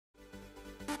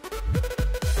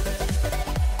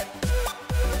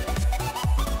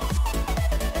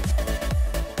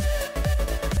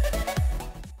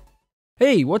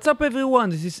Hey, what's up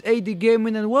everyone, this is AD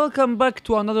Gaming and welcome back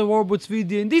to another Robots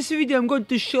video. In this video I'm going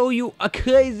to show you a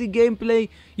crazy gameplay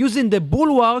using the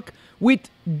Bulwark with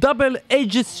double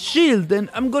Aegis shield, and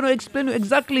I'm gonna explain you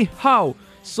exactly how.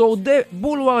 So the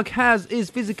Bulwark has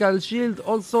his physical shield,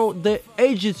 also the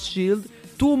Aegis shield,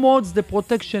 two modes, the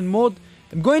protection mode.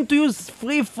 I'm going to use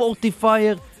free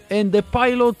fortifier, and the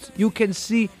pilot you can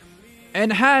see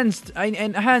enhanced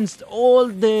all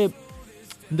the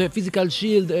physical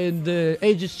shield and the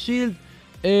Aegis shield.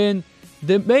 And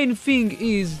the main thing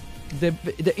is the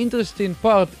interesting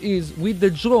part is with the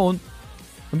drone.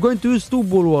 I'm going to use two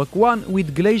Bulwark, one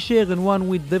with Glacier and one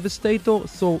with Devastator.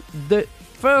 So the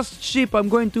first ship I'm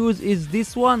going to use is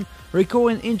this one,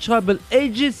 Recurring In Trouble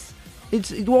Aegis.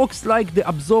 It works like the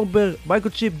Absorber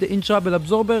microchip, the In Trouble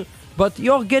Absorber, but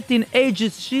you're getting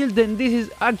Aegis shield, and this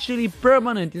is actually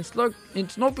permanent. It's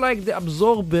not like the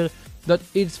Absorber that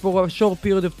it's for a short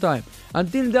period of time.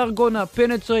 Until they're gonna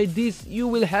penetrate this, you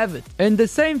will have it. And the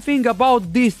same thing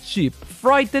about this chip,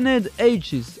 Frightened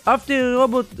Aegis. After a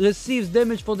robot receives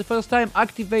damage for the first time,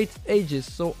 activates Aegis.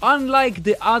 So unlike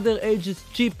the other Aegis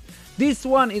chip, this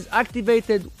one is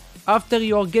activated after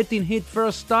you're getting hit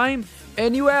first time,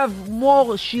 and you have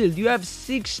more shield. You have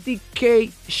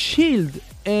 60k shield,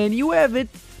 and you have it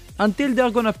until they're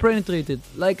gonna penetrate it,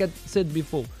 like I said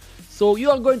before. So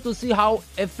you are going to see how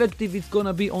effective it's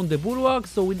gonna be on the Bulwark.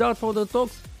 So without further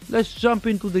talks, let's jump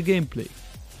into the gameplay.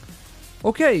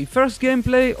 Okay, first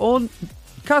gameplay on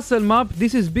Castle map.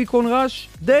 This is Beacon Rush.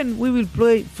 Then we will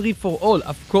play free for all.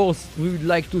 Of course, we would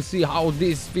like to see how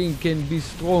this thing can be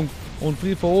strong on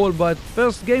free for all. But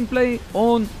first gameplay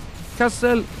on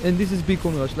Castle, and this is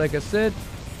Beacon Rush, like I said.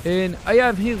 And I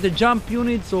have here the jump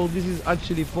unit, so this is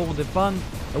actually for the fun.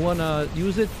 I wanna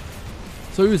use it.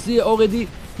 So you see already.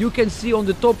 You can see on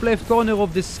the top left corner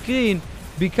of the screen,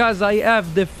 because I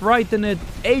have the Frightened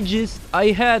Aegis,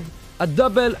 I had a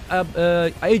double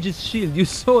Aegis shield. You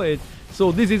saw it.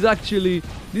 So this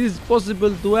is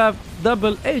possible to have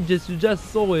double Aegis. You just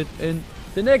saw it. And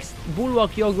the next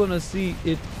Bulwark you're gonna see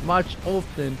it much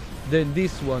often than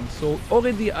this one. So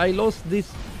already I lost the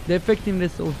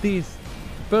effectiveness of this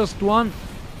first one,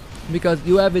 because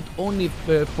you have it only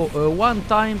for one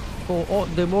time for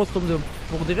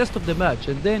for the rest of the match,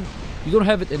 and then you don't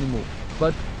have it anymore.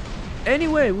 But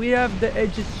anyway, we have the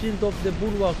Aegis shield of the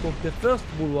Bulwark, of the first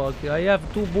Bulwark. I have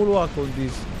two Bulwark on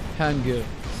this hanger,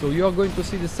 so you are going to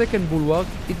see the second Bulwark.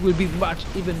 It will be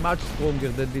even much stronger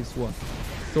than this one.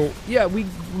 So yeah,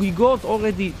 we got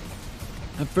already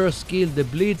a first kill, the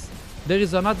Blitz. There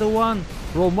is another one.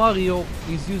 Romario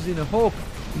is using a Hawk.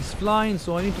 He's flying,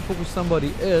 so I need to focus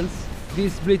somebody else.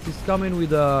 This Blitz is coming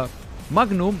with a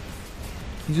Magnum.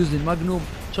 He's using Magnum,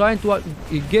 trying to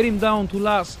get him down to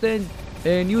last stand,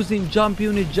 and using jump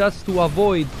unit just to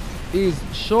avoid his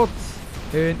shots.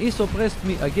 And he suppressed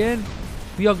me again.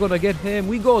 We are gonna get him.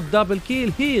 We got double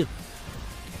kill here.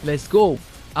 Let's go.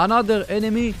 Another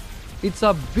enemy. It's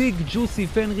a big juicy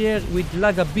Fenrir with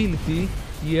lag ability.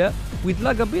 Yeah, with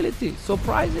lag ability,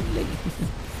 surprisingly.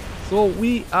 So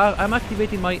I'm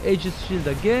activating my Aegis shield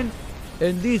again,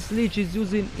 and this leech is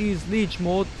using his leech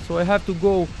mode, so I have to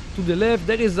go to the left.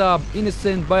 There is a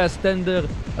innocent bystander,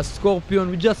 a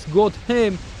Scorpion. We just got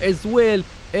him as well,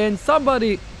 and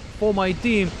somebody for my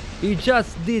team, he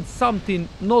just did something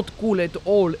not cool at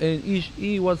all, and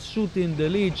he was shooting the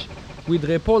leech with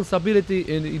repulse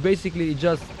ability, and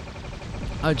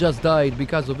I just died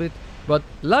because of it. But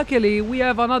luckily we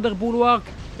have another Bulwark,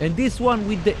 and this one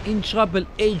with the In Trouble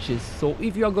Aegis. So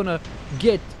if you are gonna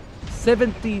get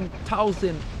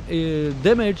 17,000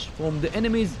 damage from the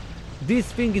enemies,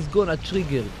 this thing is gonna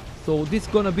trigger. So this is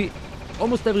gonna be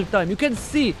almost every time. You can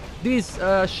see this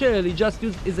shell, he just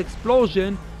used his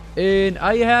explosion, and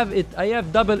I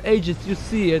have double Aegis. You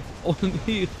see it on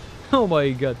here. Oh my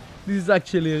god, this is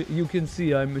actually, you can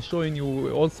see, I'm showing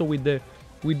you also with the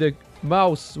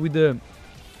mouse, with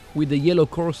the yellow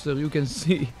cursor. You can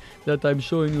see that I'm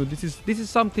showing you. This is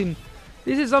something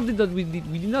that we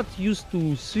did not used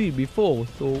to see before.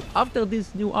 So after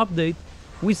this new update,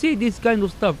 we see this kind of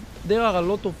stuff. There are a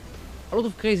lot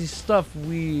of crazy stuff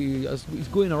is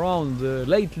going around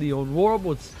lately on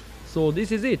robots. So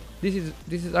this is it. This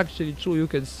is actually true. You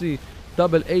can see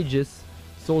double Aegis.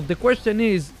 So the question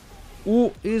is,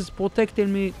 who is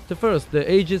protecting me the first? The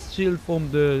Aegis shield from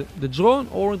the drone,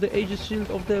 or the Aegis shield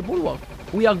of the Bulwark?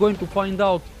 We are going to find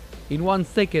out in 1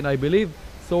 second, I believe.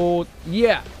 So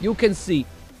yeah, you can see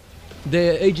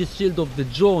the Aegis shield of the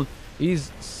drone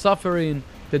is suffering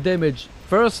the damage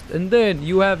first, and then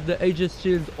you have the Aegis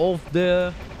shield of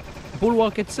the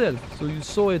Bulwark itself. So you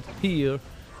saw it here,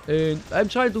 and I'm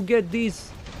trying to get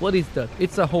this. What is that?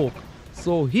 It's a Hawk.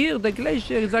 So here the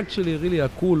Glacier is actually really a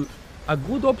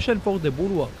good option for the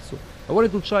Bulwark. So I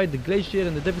wanted to try the Glacier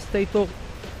and the Devastator,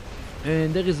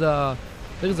 and there is a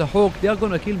Hawk. They are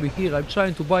gonna kill me here. I'm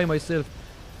trying to buy myself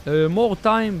more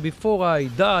time before I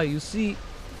die. You see,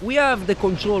 we have the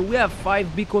control. We have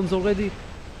 5 beacons already,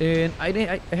 and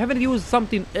I haven't used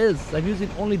something else. I'm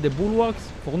using only the Bulwarks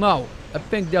for now. I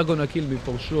think they are gonna kill me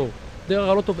for sure. There are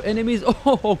a lot of enemies.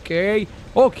 Oh, okay.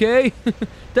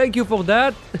 Thank you for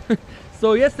that.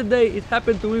 So yesterday it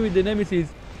happened to me with the Nemesis,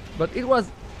 but it was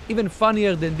even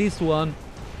funnier than this one.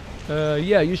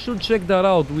 Yeah, you should check that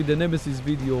out with the Nemesis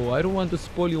video. I don't want to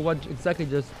spoil you what exactly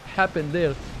just happened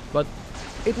there, but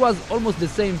it was almost the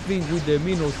same thing with the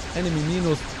enemy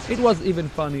Minos. It was even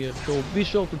funnier, so be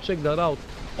sure to check that out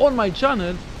on my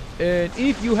channel. And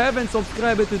if you haven't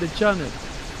subscribed to the channel,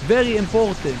 very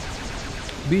important,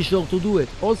 be sure to do it.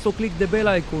 Also click the bell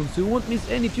icon so you won't miss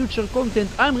any future content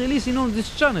I'm releasing on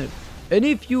this channel. And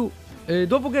if you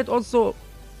don't forget also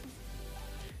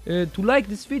to like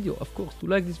this video, of course, to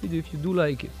like this video if you do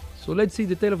like it. So let's see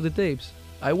the tail of the tapes.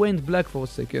 I went black for a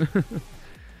second.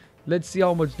 Let's see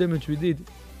how much damage we did.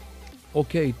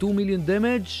 Okay, 2 million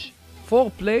damage,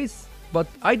 4th place, but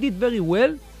I did very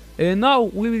well. And now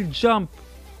we will jump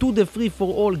to the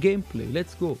free-for-all gameplay.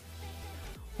 Let's go.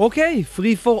 Okay,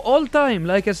 free-for-all time.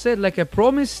 Like I said, like I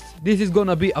promised, this is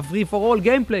gonna be a free-for-all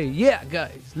gameplay. Yeah,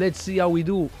 guys, let's see how we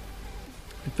do.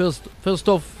 First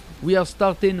off, we are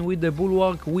starting with the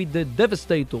Bulwark with the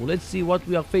Devastator. Let's see what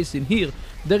we are facing here.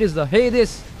 There is the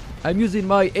Hades. I'm using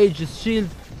my Aegis shield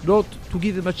not to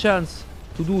give him a chance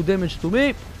to do damage to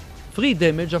me. 3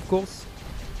 damage, of course.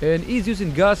 And he's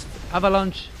using Gust.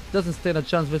 Avalanche doesn't stand a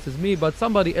chance versus me, but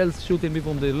somebody else shooting me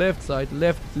from the left side,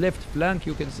 left flank,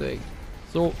 you can say.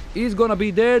 So he's gonna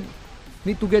be dead.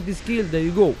 Need to get this kill. There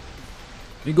you go.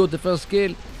 We got the first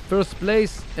kill, first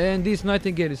place, and this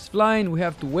Nightingale is flying. We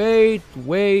have to wait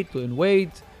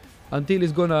until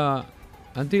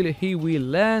he will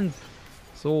land.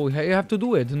 So you have to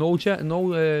do it. No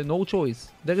choice.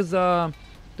 There is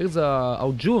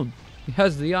Aljun. He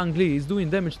has the young Lee. He's doing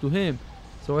damage to him.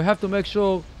 So I have to make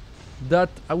sure that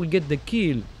I will get the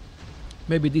kill.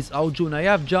 Maybe this Aljun. I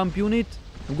have jump unit.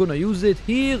 I'm gonna use it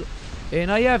here,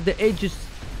 and I have the Aegis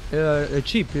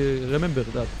chip. Remember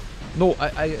that. No,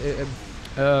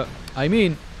 I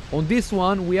mean on this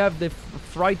one we have the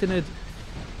frightened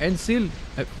Ensil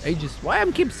Aegis. Why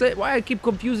I keep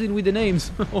confusing with the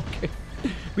names? Okay.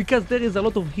 Because there is a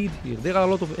lot of heat here. There are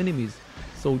a lot of enemies.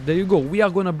 So there you go. We are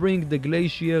gonna bring the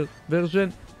Glacier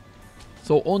version.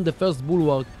 So on the first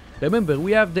Bulwark, remember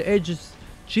we have the Aegis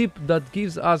chip that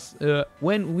gives us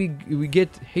when we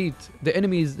get hit, the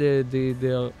enemies they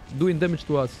are doing damage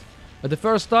to us. At the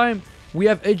first time we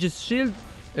have Aegis shield,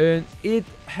 and it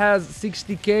has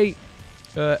 60k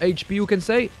HP, you can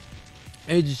say,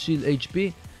 Aegis shield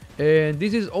HP. And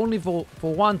this is only for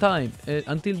one time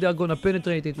until they are gonna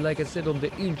penetrate it, like I said on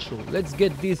the intro. Let's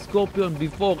get this Scorpion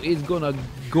before it's gonna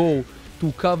go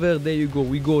to cover. There you go,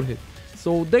 we got it.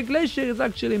 So the Glacier is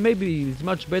actually maybe it's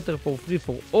much better for free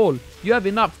for all. You have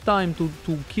enough time to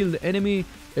kill the enemy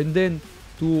and then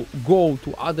to go to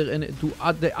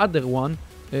the other one.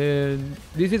 And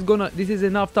this is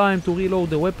enough time to reload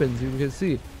the weapons. You can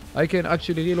see I can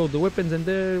actually reload the weapons, and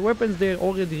the weapons they're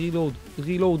already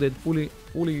reloaded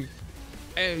fully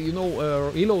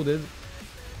reloaded.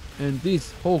 And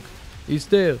this Hawk is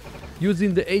there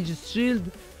using the Aegis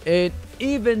shield, and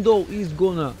even though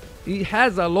he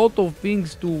has a lot of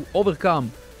things to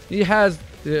overcome. He has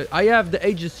I have the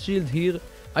Aegis shield here,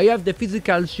 I have the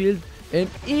physical shield, and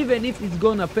even if it's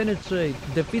gonna penetrate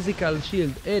the physical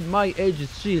shield and my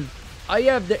Aegis shield, I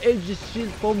have the Aegis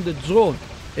shield from the drone,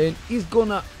 and it's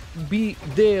gonna be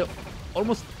there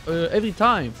almost every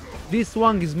time. This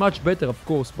one is much better, of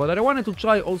course, but I wanted to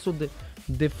try also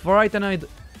the frightened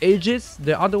Aegis,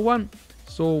 the other one.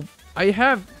 So I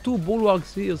have 2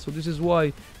 Bulwarks here, so this is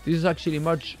why this is actually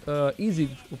much easy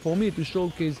for me to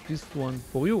showcase this one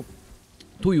for you.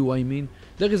 To you, I mean.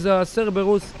 There is a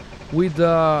Cerberus with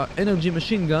energy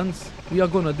machine guns. We are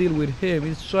gonna deal with him.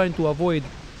 He's trying to avoid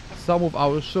some of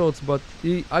our shots, but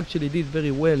he actually did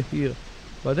very well here.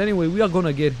 But anyway, we are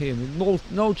gonna get him.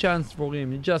 No chance for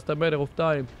him. It's just a matter of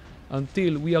time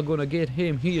until we are gonna get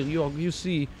him here. You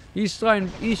see, he's trying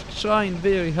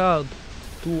very hard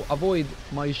to avoid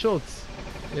my shots,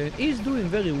 and he's doing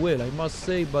very well, I must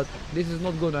say, but this is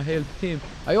not gonna help him.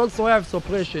 I also have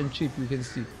suppression chip, you can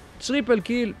see. Triple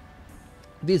kill.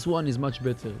 This one is much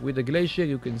better with the Glacier,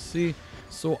 you can see.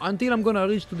 So until I'm gonna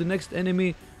reach to the next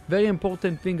enemy, very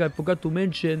important thing I forgot to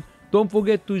mention, don't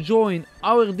forget to join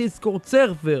our Discord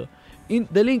server. In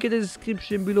the link in the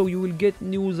description below, you will get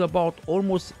news about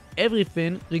almost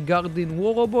everything regarding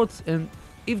War Robots, and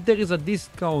if there is a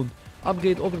discount,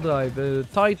 upgrade overdrive,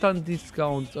 Titan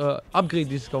discount, upgrade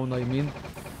discount, I mean,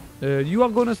 you are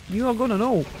gonna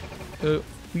know.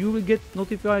 You will get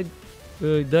notified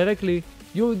directly.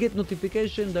 You will get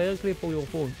notification directly for your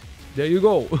phone. There you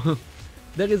go.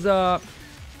 There is a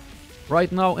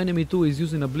right now enemy 2 is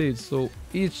using a blitz, so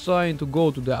he's trying to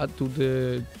go to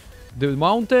the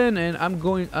mountain, and I'm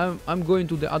going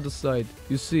to the other side.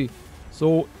 You see,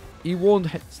 so he won't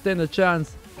stand a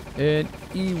chance, and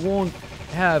he won't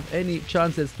have any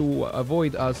chances to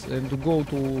avoid us and to go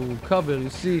to cover. You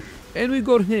see, and we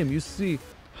got him. You see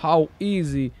how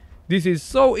easy. This is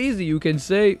so easy, you can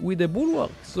say, with the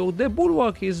Bulwark. So the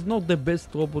Bulwark is not the best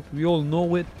robot, we all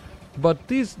know it, but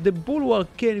the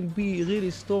Bulwark can be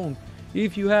really strong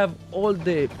if you have all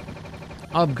the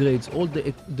upgrades, all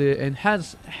the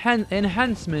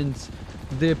enhancements,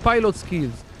 the pilot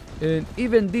skills, and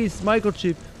even this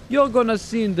microchip. You're gonna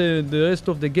see in the rest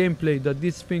of the gameplay that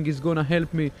this thing is gonna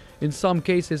help me in some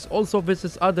cases, also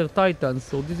versus other Titans.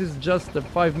 So this is just the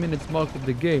 5 minutes mark of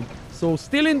the game. So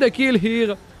still in the kill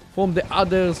here. From the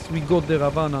others, we got the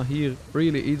Ravana here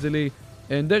really easily.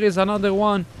 And there is another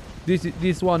one.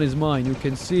 This one is mine. You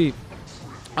can see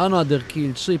another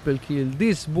kill, triple kill.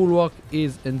 This Bulwark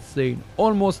is insane.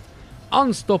 Almost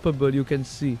unstoppable, you can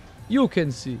see. You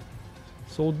can see.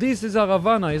 So this is a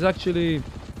Ravana. It actually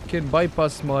can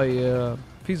bypass my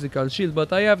physical shield.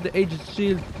 But I have the Aegis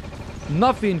shield.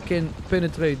 Nothing can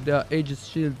penetrate the Aegis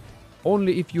shield.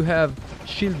 Only if you have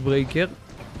shield breaker.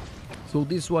 So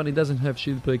this one, it doesn't have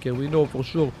shield breaker, we know for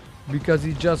sure, because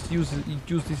he just uses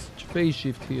this phase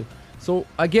shift here. So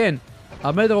again,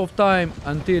 a matter of time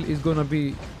until he's gonna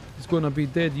be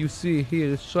dead. You see here,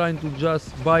 he's trying to just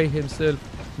buy himself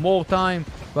more time,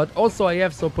 but also I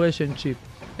have suppression chip,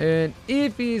 and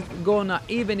if he's gonna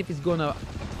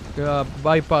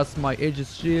bypass my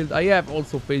Aegis shield, I have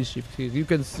also phase shift here. You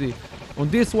can see on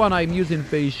this one I'm using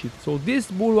phase shift. So this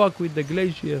Bulwark with the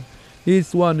glacier,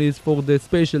 this one is for the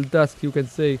special task, you can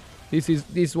say.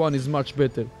 This one is much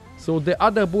better. So the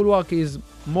other Bulwark is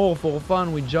more for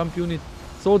fun with jump unit.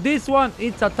 So this one,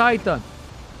 it's a Titan.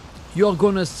 You're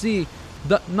gonna see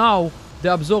that now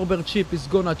the absorber chip is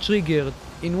gonna trigger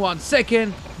in 1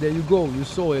 second. There you go, you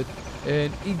saw it.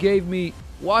 And he gave me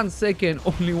 1 second,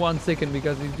 only 1 second,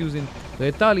 because he's using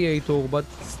retaliator. But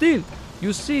still,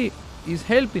 you see, is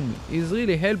helping me. Is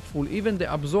really helpful. Even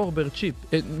the absorber chip,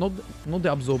 not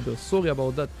the absorber, sorry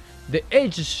about that, the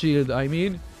Aegis shield, I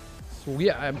mean. So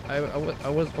yeah, I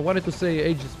wanted to say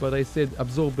Aegis, but I said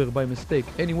absorber by mistake.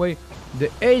 Anyway, the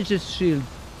Aegis shield,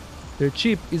 the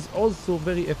chip, is also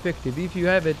very effective if you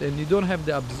have it and you don't have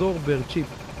the absorber chip.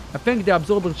 I think the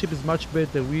absorber chip is much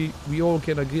better. We all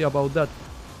can agree about that.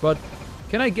 But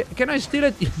can I steal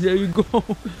it? There you go.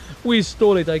 We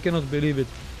stole it. I cannot believe it.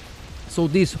 So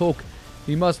this Hawk,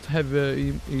 he must have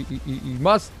he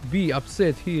must be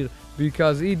upset here,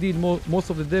 because he did most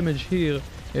of the damage here,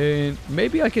 and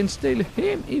maybe I can steal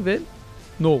him even.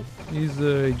 No, he's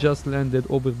just landed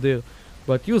over there.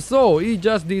 But you saw, he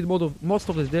just did most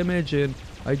of the damage, and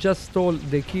I just stole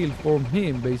the kill from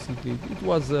him. Basically, it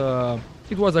was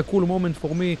a cool moment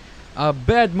for me, a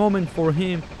bad moment for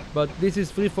him. But this is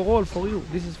free for all for you.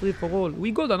 This is free for all.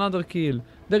 We got another kill.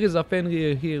 There is a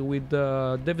Fenrir here with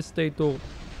Devastator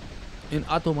and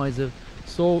Atomizer.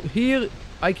 So here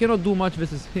I cannot do much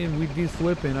versus him with this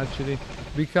weapon actually,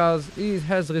 because he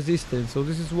has resistance. So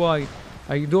this is why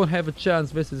I don't have a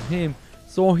chance versus him.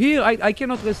 So here I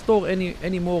cannot restore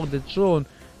any more the drone,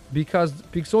 because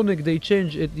Pixonic, they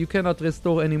changed it. You cannot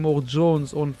restore any more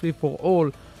drones on free for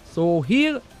all. So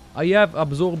here I have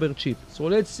absorber chip. So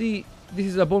let's see. This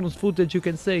is a bonus footage, you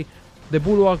can say, the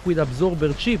Bulwark with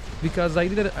absorber chip, because I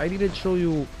didn't show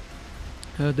you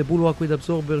the Bulwark with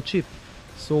absorber chip.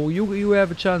 So you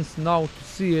have a chance now to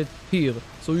see it here.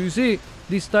 So you see,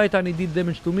 this Titan, it did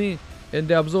damage to me, and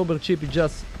the absorber chip, it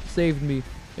just saved me.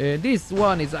 This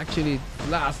one is actually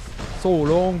lasts so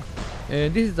long,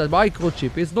 and this is a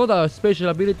microchip. It's not a special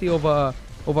ability of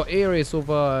Ares, of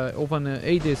an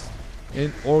AEGIS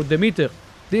or Demeter.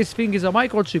 This thing is a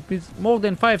microchip. It's more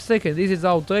than 5 seconds. This is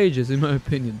outrageous in my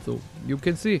opinion. So you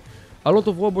can see a lot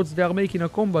of robots, they are making a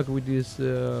comeback with this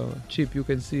chip. You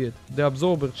can see it. The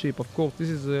absorber chip, of course. This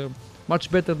is much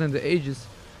better than the Aegis.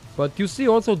 But you see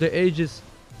also the Aegis.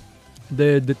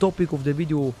 The topic of the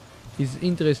video is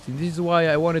interesting. This is why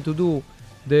I wanted to do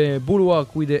the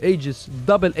Bulwark with the Aegis,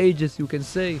 double Aegis, you can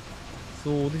say.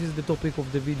 So this is the topic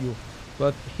of the video.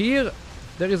 But here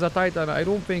there is a Titan. I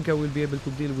don't think I will be able to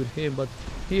deal with him, but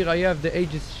here I have the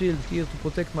Aegis shield here to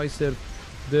protect myself,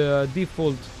 the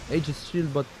default Aegis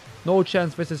shield, but no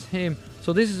chance versus him.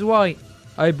 So this is why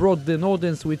I brought the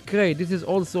Northern Sweet Crate. This is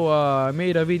also I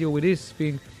made a video with this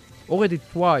thing already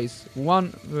twice.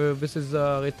 One this is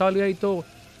Retaliator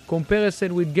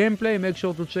comparison with gameplay. Make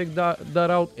sure to check that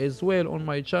out as well on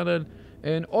my channel.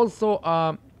 And also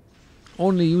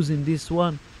only using this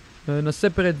one in a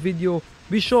separate video.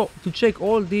 Be sure to check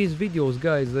all these videos,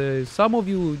 guys. Some of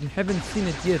you haven't seen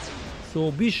it yet, so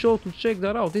be sure to check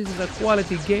that out. This is a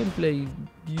quality gameplay.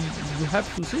 You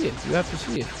have to see it. You have to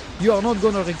see it. You are not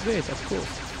gonna regret, of course.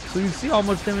 So you see how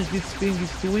much damage this thing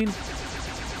is doing.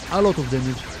 A lot of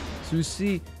damage. So you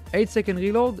see 8-second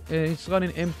reload, and it's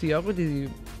running empty. I already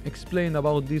explained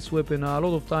about this weapon a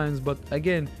lot of times, but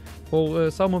again,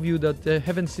 for some of you that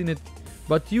haven't seen it,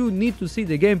 but you need to see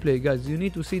the gameplay, guys. You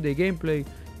need to see the gameplay.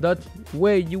 That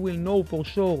way you will know for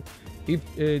sure if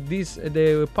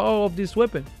the power of this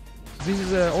weapon. This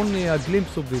is only a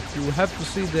glimpse of it. You have to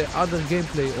see the other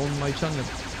gameplay on my channel.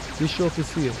 Be sure to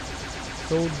see it.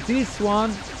 So this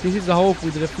one, this is a Hawk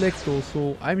with reflector.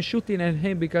 So I'm shooting at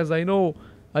him because I know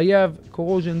I have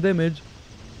corrosion damage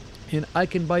and I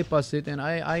can bypass it, and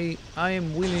I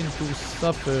am willing to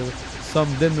suffer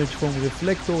some damage from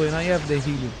reflector, and I have the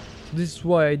healing. So this is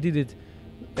why I did it.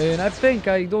 And I think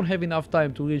I don't have enough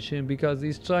time to reach him because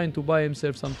he's trying to buy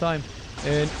himself some time,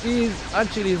 and he's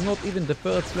actually is not even the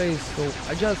first place. So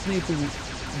I just need to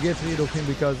get rid of him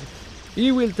because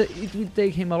it will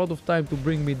take him a lot of time to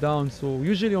bring me down. So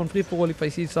usually on free-for-all, if I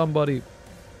see somebody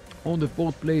on the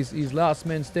 4th place, he's last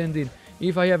man standing,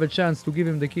 if I have a chance to give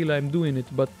him the kill, I'm doing it,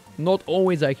 but not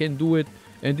always I can do it.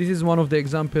 And this is one of the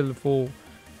example for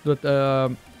that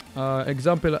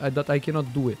that I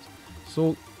cannot do it.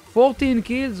 So 14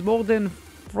 kills, more than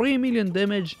 3 million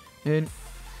damage, and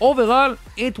overall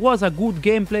it was a good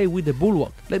gameplay with the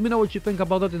Bulwark. Let me know what you think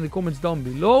about that in the comments down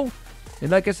below.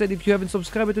 And like I said, if you haven't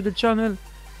subscribed to the channel,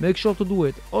 make sure to do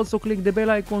it. Also click the bell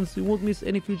icon so you won't miss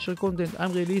any future content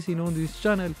I'm releasing on this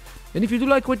channel. And if you do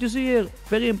like what you see here,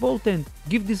 very important,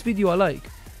 give this video a like.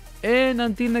 And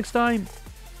until next time,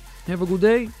 have a good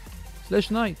day /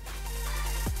 night.